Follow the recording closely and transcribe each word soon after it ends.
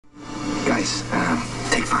Nice.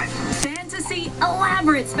 Take 5. Fantasy,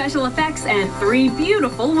 elaborate special effects, and 3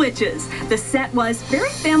 beautiful witches. The set was very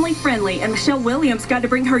family-friendly, and Michelle Williams got to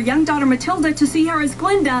bring her young daughter Matilda to see her as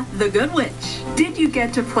Glinda, the Good Witch. Did you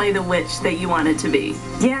get to play the witch that you wanted to be?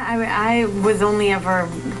 Yeah, I was only ever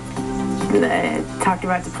talked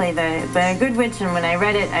about to play the Good Witch, and when I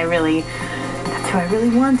read it, that's who I really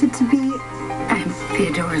wanted to be. I'm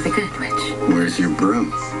Theodora the Good Witch. Where's your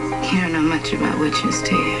broom? You don't know much about witches,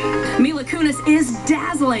 do you? Mila Kunis is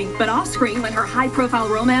dazzling, but off-screen, when her high-profile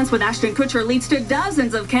romance with Ashton Kutcher leads to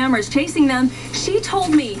dozens of cameras chasing them, she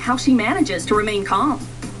told me how she manages to remain calm.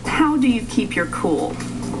 How do you keep your cool?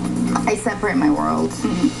 I separate my world,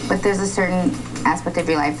 but there's a certain aspect of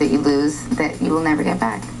your life that you lose that you will never get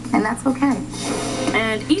back, and that's okay.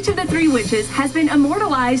 And each of the 3 witches has been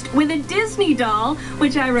immortalized with a Disney doll,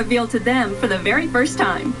 which I revealed to them for the very first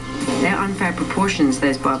time. They're unfair proportions,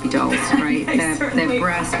 those Barbie dolls, right? Their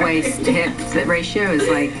breast, waist, hip ratio is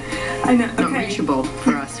like not reachable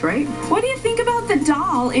for us, right? What do you think about the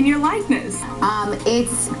doll in your likeness?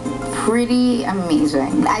 It's pretty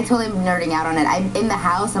amazing. I totally am nerding out on it. I'm in the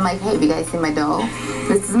house. I'm like, hey, have you guys seen my doll?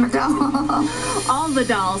 This is my doll. All the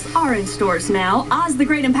dolls are in stores now. Oz the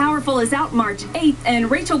Great and Powerful is out March 8th,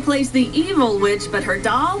 and Rachel plays the evil witch, but her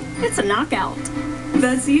doll, it's a knockout.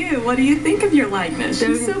 That's you. What do you think of your likeness?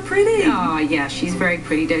 She's so pretty. Oh, yeah, she's very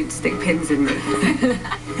pretty. Don't stick pins in me.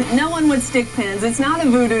 No one would stick pins. It's not a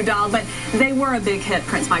voodoo doll, but they were a big hit,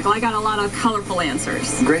 Prince Michael. I got a lot of colorful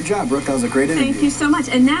answers. Great job, Brooke. That was a great interview. Thank you so much.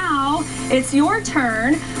 And now it's your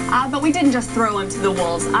turn, but we didn't just throw him to the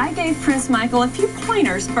wolves. I gave Prince Michael a few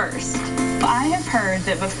pointers first. I have heard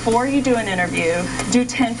that before you do an interview, do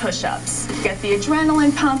 10 push-ups. Get the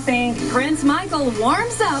adrenaline pumping. Prince Michael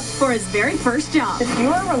warms up for his very first job. If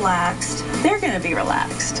you're relaxed, they're going to be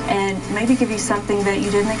relaxed. And maybe give you something that you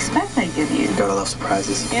didn't expect they'd give you. Gotta love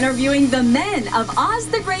surprises. Interviewing the men of Oz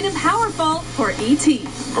the Great and Powerful for E.T.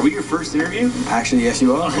 Are we your first interview? Actually, yes,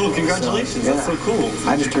 you are. Oh, congratulations. So, That's so cool.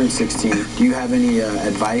 I just turned 16. Do you have any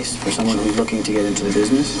advice for someone who's looking to get into the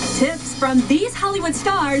business? Tips from these Hollywood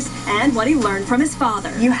stars and what he learned from his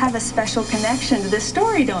father. You have a special connection to this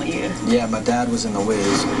story, don't you? Yeah, my dad was in The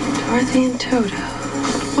Wiz. Dorothy and Toto.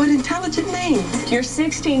 What intelligent names. You're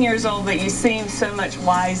 16 years old, but you seem so much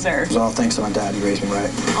wiser. It was all thanks to my dad. He raised me right.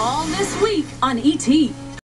 All this week on E.T.